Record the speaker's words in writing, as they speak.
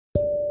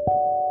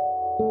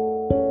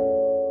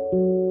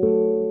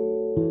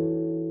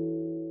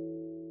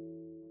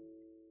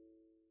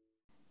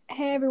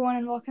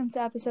welcome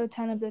to episode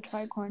 10 of the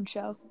Tricorn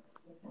Show.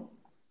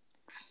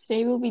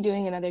 Today we'll be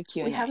doing another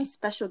Q&A. We have a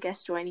special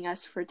guest joining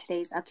us for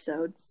today's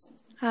episode.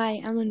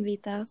 Hi, I'm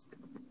Anvita.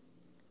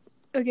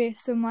 Okay,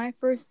 so my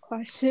first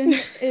question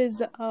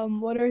is,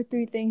 what are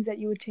 3 things that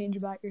you would change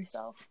about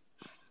yourself?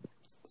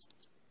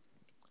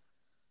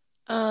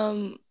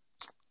 3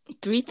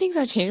 things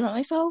I changed about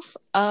myself?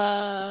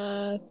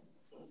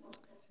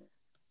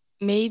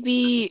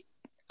 Maybe,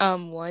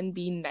 1,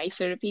 be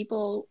nicer to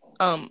people.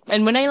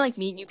 And when I,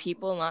 meet new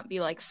people, not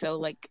be,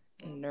 so,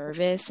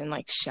 nervous and,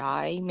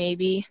 shy,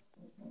 maybe.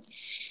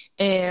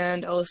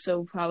 And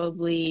also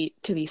probably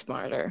to be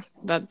smarter.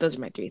 Those are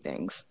my 3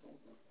 things.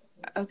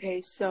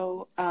 Okay,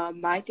 so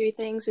my 3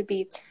 things would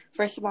be,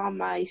 first of all,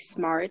 my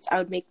smarts. I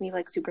would make me,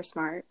 super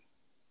smart.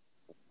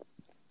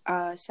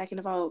 Second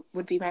of all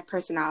would be my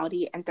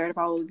personality. And third of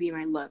all would be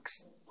my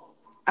looks.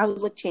 I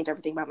would, change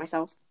everything about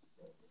myself.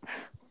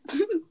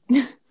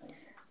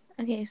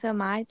 Okay, so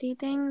my 3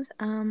 things,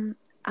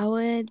 I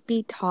would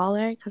be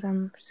taller because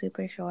I'm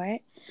super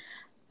short.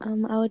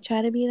 I would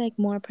try to be,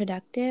 more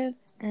productive.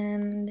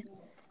 And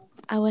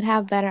I would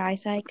have better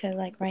eyesight because,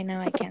 right now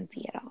I can't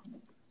see at all.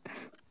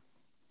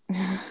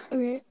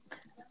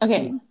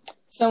 Okay.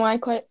 So my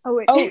question... Oh,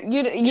 wait. Oh,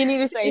 you need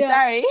to say, yeah.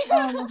 Sorry.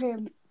 Okay,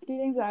 3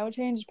 things that I would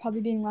change is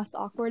probably being less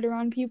awkward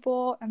around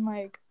people and,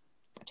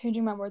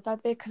 changing my work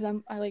ethic because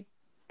I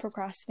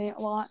procrastinate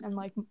a lot and,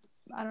 I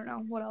don't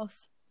know, what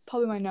else?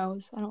 Probably my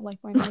nose. I don't like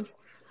my nose.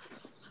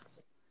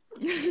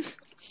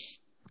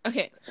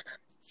 Okay.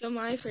 So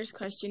my first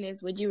question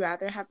is, would you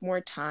rather have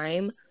more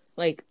time,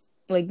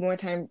 more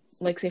time,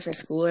 say for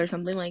school or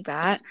something like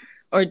that,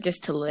 or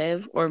just to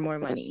live, or more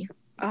money?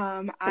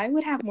 I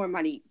would have more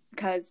money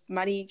because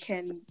money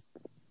can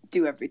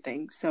do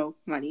everything. So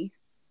money.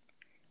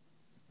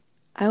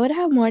 I would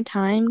have more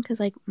time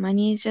because,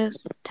 money is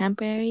just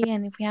temporary.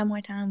 And if we have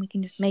more time, we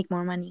can just make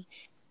more money.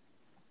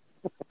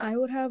 I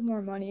would have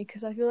more money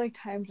because I feel like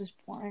time's just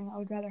boring. I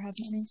would rather have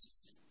money.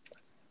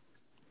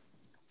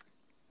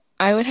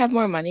 I would have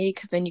more money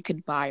because then you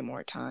could buy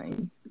more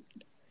time.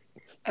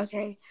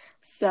 Okay,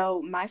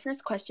 so my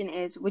first question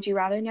is, would you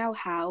rather know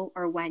how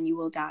or when you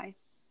will die?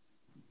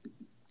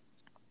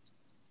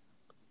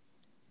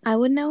 I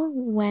would know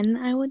when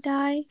I would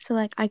die. So,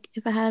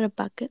 if I had a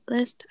bucket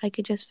list, I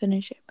could just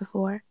finish it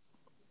before.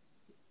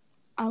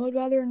 I would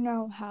rather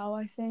know how,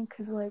 I think,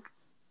 because,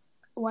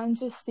 when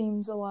just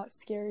seems a lot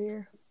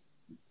scarier.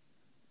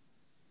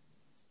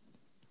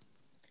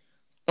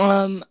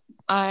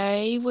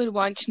 I would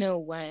want to know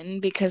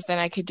when, because then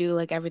I could do,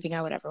 everything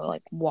I would ever,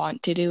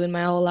 want to do in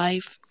my whole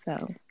life,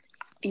 so.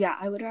 Yeah,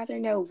 I would rather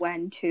know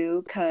when,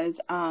 too, because,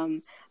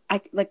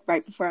 I,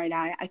 right before I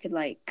die, I could,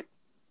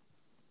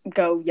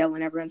 go yell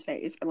in everyone's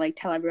face or,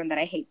 tell everyone that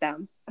I hate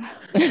them.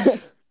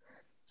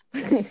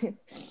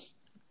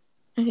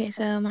 Okay,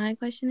 so my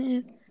question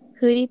is,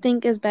 who do you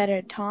think is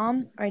better,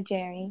 Tom or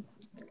Jerry?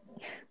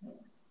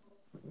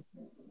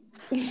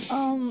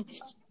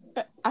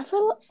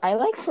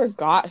 I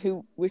forgot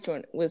which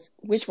one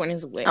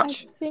is which. I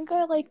think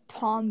I like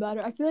Tom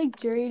better. I feel like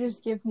Jerry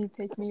just gives me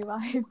pick me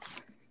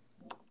vibes.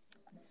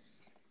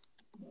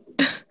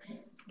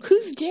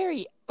 Who's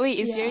Jerry? Wait,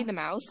 is Yeah. Jerry the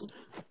mouse?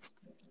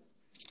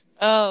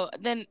 Oh,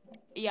 then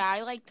yeah,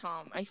 I like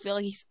Tom. I feel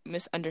like he's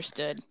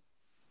misunderstood.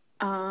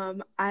 I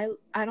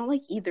don't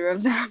like either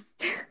of them.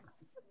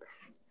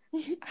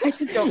 I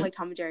just don't like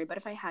Tom and Jerry, but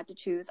if I had to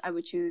choose, I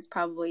would choose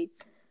probably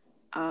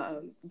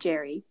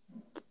Jerry.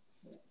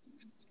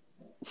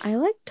 I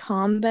like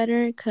Tom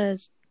better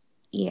because,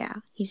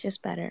 he's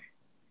just better.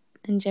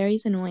 And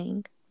Jerry's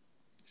annoying.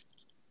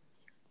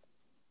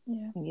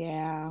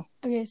 Yeah.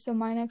 Okay, so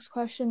my next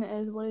question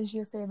is, what is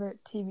your favorite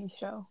TV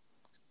show?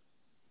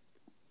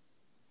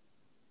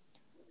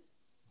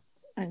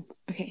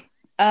 Okay.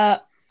 I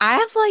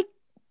have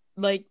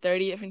like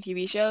 30 different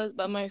TV shows,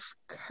 but my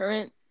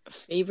current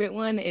favorite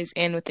one is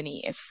Anne with an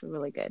E. It's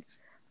really good.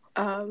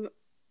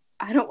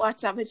 I don't watch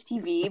that much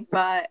TV,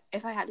 but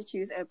if I had to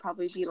choose, it would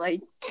probably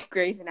be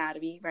Grey's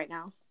Anatomy right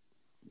now.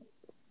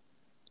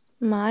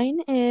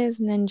 Mine is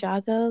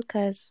Ninjago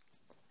because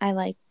I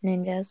like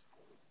ninjas.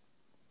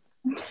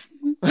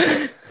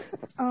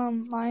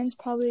 Mine's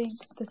probably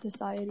The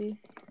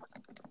Society.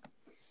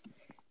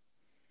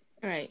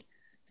 All right.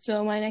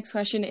 So my next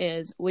question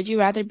is, would you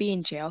rather be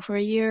in jail for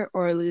a year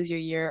or lose a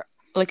year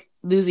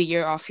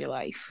off your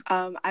life?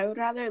 I would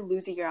rather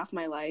lose a year off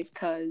my life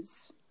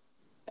because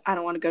I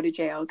don't want to go to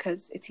jail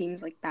because it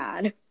seems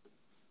bad.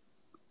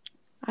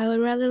 I would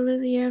rather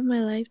lose a year of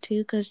my life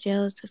too because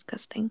jail is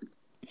disgusting.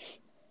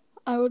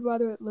 I would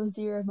rather lose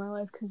a year of my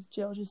life because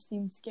jail just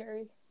seems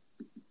scary.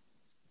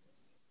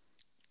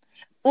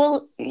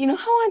 Well, you know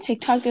how on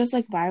TikTok there's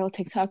viral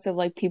TikToks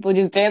of people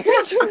just dancing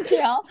in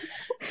jail?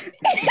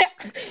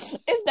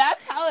 If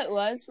that's how it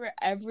was for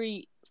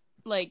every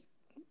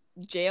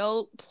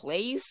jail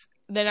place,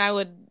 then I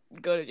would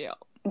go to jail.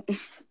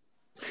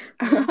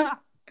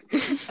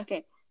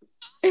 Okay.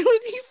 It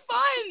would be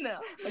fun.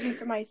 Okay,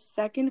 so my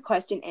second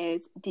question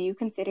is, do you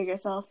consider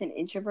yourself an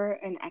introvert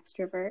or an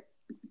extrovert?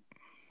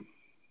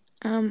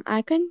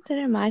 I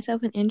consider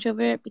myself an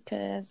introvert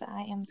because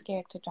I am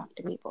scared to talk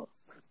to people.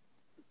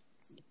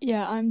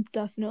 Yeah, I'm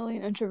definitely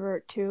an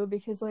introvert too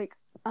because, like,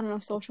 I don't know,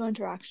 social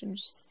interaction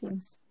just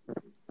seems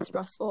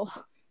stressful.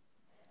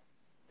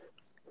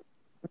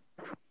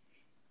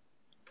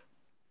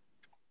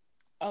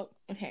 Oh,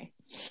 okay.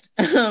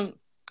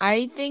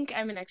 I think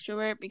I'm an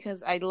extrovert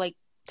because I like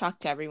talk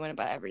to everyone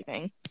about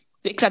everything.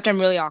 Except I'm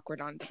really awkward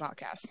on the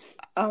podcast.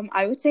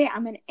 I would say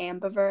I'm an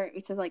ambivert,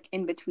 which is like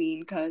in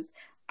between, because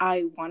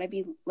I want to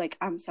be like,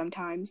 I'm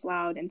sometimes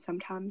loud and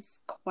sometimes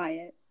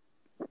quiet.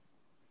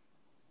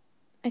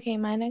 Okay,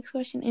 my next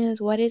question is,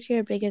 what is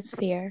your biggest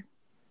fear?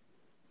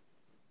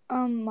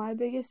 My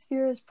biggest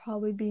fear is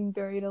probably being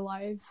buried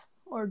alive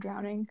or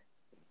drowning.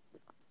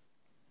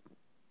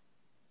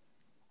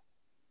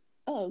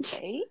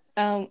 Okay.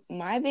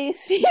 My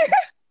biggest fear.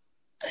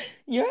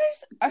 Yours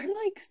are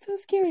like so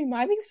scary.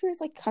 My biggest fear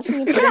is like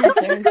cussing in front of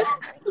my parents.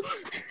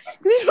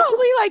 They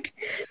probably like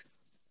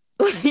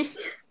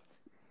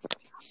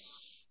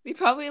they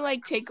probably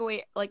like take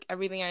away like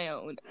everything I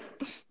own.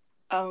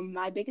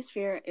 My biggest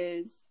fear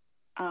is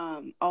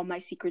all my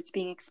secrets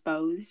being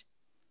exposed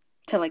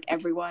to like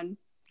everyone,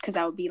 because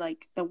that would be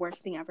like the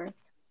worst thing ever.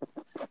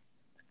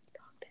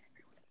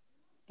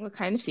 What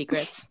kind of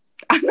secrets?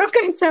 I'm not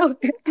gonna tell.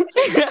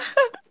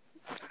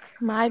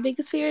 My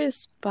biggest fear is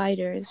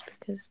spiders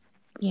because,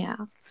 yeah,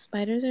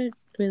 spiders are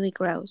really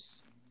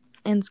gross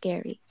and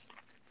scary.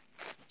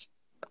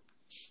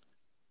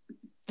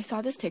 I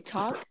saw this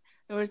TikTok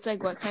where it's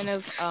like, what kind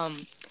of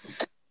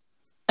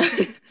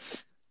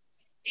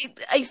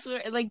I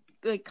swear, like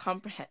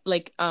comprehend,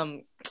 like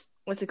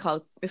what's it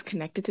called? Is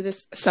connected to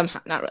this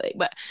somehow, not really,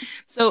 but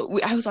so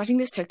I was watching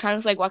this TikTok. It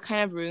was like, what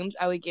kind of rooms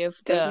I would give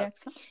the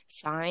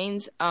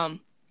signs. I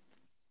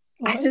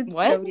said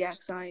what?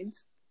 zodiac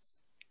signs.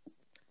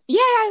 Yeah,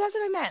 that's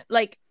what I meant.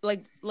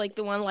 Like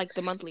the one, like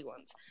the monthly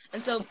ones.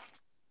 And so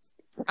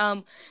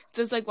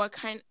it's like what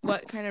kind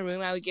of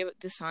room I would give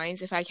the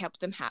signs if I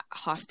kept them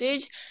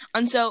hostage.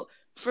 And so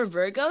for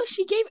Virgo,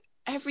 she gave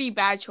every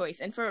bad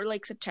choice, and for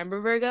like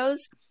September Virgos,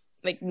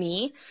 like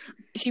me,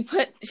 she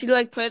put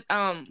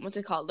what's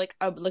it called, like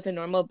a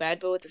normal bed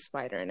but with a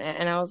spider in it,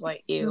 and I was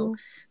like, ew.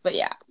 But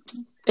yeah,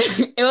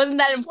 it wasn't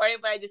that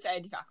important, but I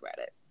decided to talk about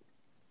it.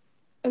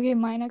 Okay,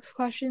 my next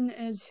question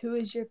is, who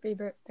is your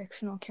favorite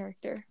fictional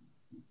character?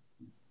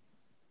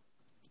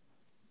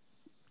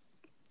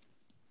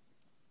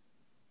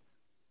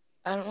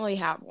 I don't really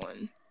have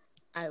one,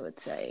 I would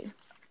say.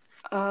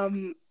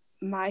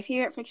 My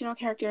favorite fictional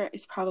character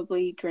is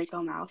probably Draco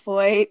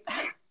Malfoy.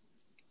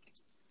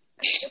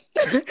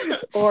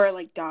 Or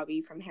like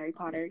Dobby from Harry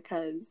Potter,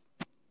 because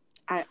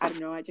I don't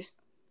know, I just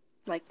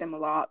like them a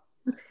lot.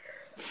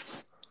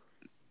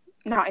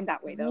 Not in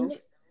that way though.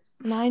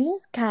 Mine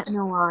is Cat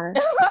Noir.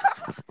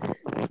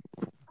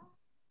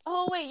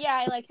 Oh wait, yeah,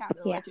 I like Cat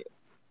Noir too.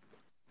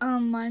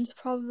 Mine's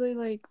probably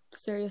like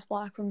Sirius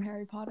Black from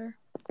Harry Potter.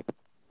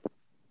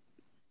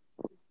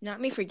 Not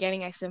me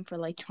forgetting I sim for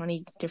like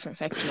 20 different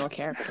fictional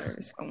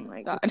characters. Oh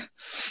my god.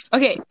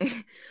 Okay,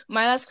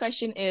 my last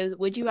question is,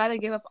 would you rather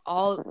give up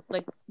all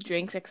like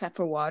drinks except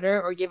for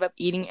water, or give up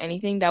eating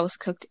anything that was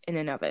cooked in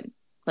an oven?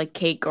 Like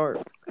cake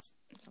or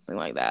something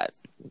like that.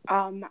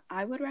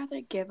 I would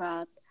rather give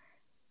up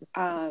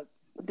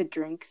the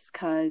drinks,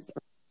 because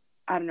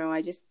I don't know,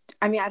 I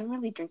don't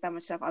really drink that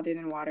much stuff other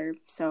than water,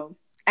 so,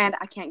 and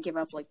I can't give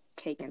up like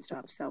cake and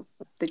stuff, so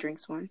the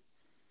drinks one.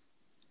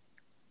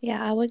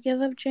 Yeah, I would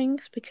give up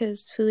drinks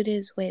because food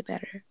is way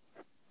better.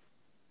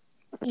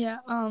 Yeah,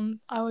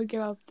 I would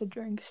give up the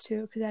drinks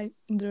too, because I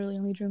literally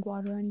only drink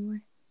water anyway.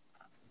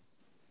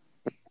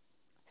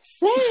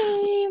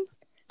 Same.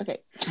 Okay.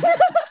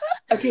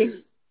 Okay,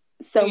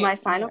 so Okay, my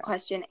final yeah.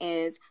 question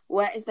is,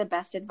 what is the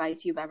best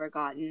advice you've ever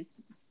gotten?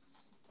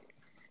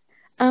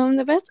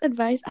 The best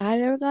advice I've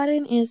ever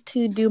gotten is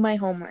to do my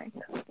homework.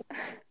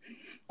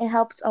 It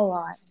helps a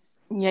lot.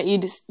 Yeah,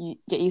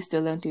 you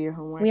still don't do your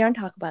homework. We don't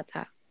talk about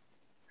that.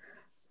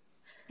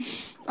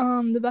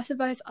 The best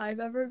advice I've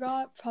ever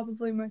got,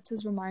 probably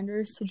Mirta's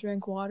reminders to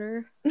drink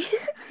water.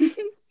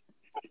 You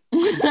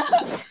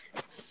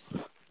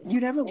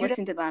never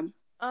listen to them.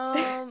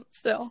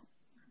 Still.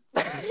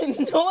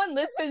 No one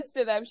listens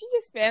to them. She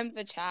just spams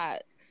the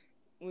chat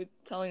with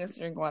telling us to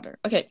drink water.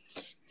 Okay,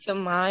 so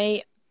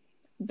my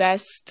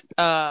best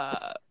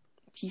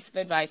piece of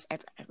advice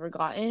I've ever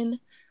gotten,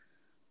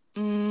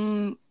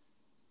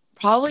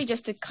 probably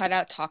just to cut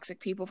out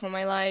toxic people from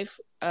my life.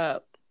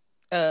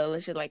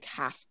 Literally like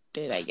half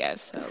did, I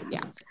guess. So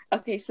yeah.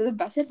 Okay, so the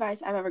best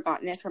advice I've ever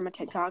gotten is from a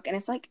TikTok, and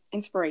it's like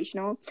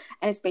inspirational,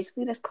 and it's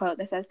basically this quote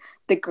that says,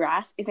 "The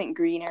grass isn't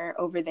greener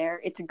over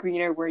there; it's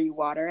greener where you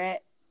water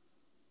it."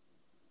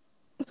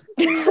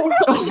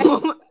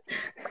 What?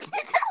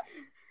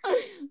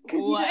 You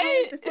know,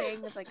 like, the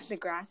saying is like, the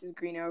grass is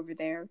greener over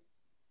there.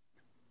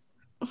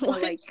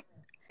 What? Like,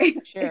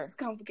 Sure. It's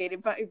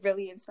complicated, but it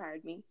really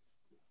inspired me.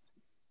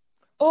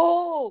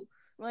 Oh,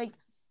 like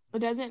it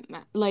doesn't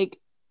matter. Like,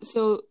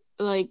 so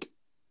like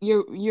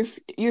your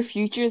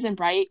future isn't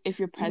bright if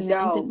your present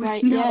No, isn't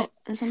bright no. yet,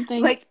 or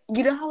something. Like,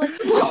 you know how like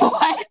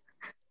What?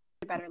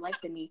 better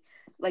life than me.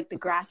 Like, the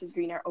grass is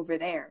greener over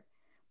there.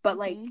 But,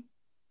 like,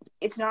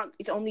 it's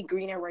only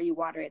greener where you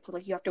water it. So,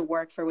 like, you have to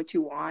work for what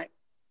you want.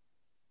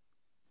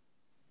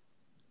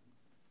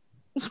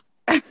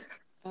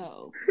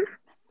 Oh.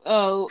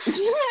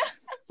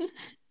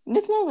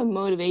 That's more of a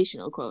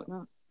motivational quote.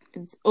 No,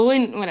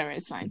 whatever.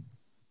 It's fine.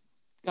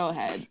 Go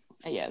ahead,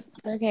 I guess.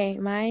 Okay,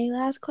 my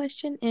last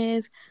question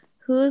is,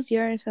 who's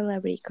your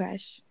celebrity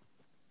crush?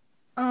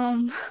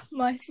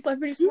 My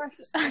celebrity crush,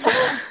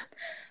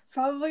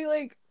 probably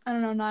like, I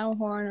don't know, Niall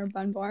Horan or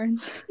Ben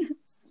Barnes.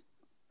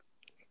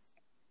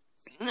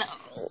 No.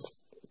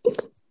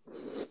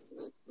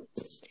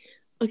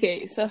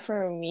 Okay, so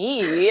for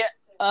me,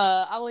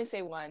 I only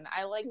say one.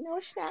 I like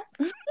Noah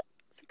Schnapp.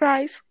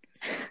 Surprise.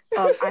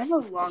 I have a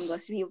long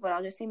list of people, but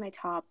I'll just say my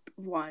top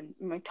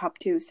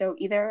two. So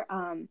either,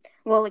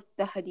 like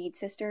the Hadid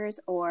sisters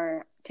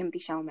or Timothy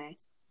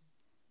Chalamet.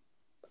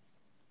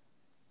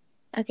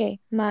 Okay,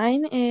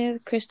 mine is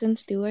Kristen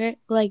Stewart.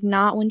 Like,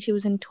 not when she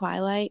was in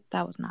Twilight.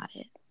 That was not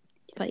it.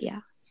 But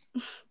yeah.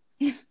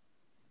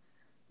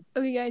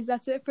 Okay, guys,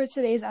 that's it for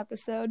today's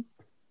episode.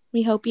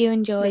 We hope you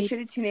enjoyed. Make sure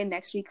to tune in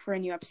next week for a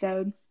new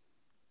episode.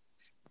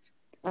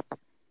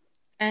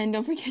 And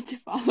don't forget to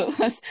follow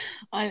us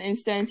on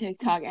Insta and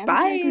TikTok.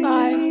 Bye.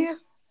 Bye.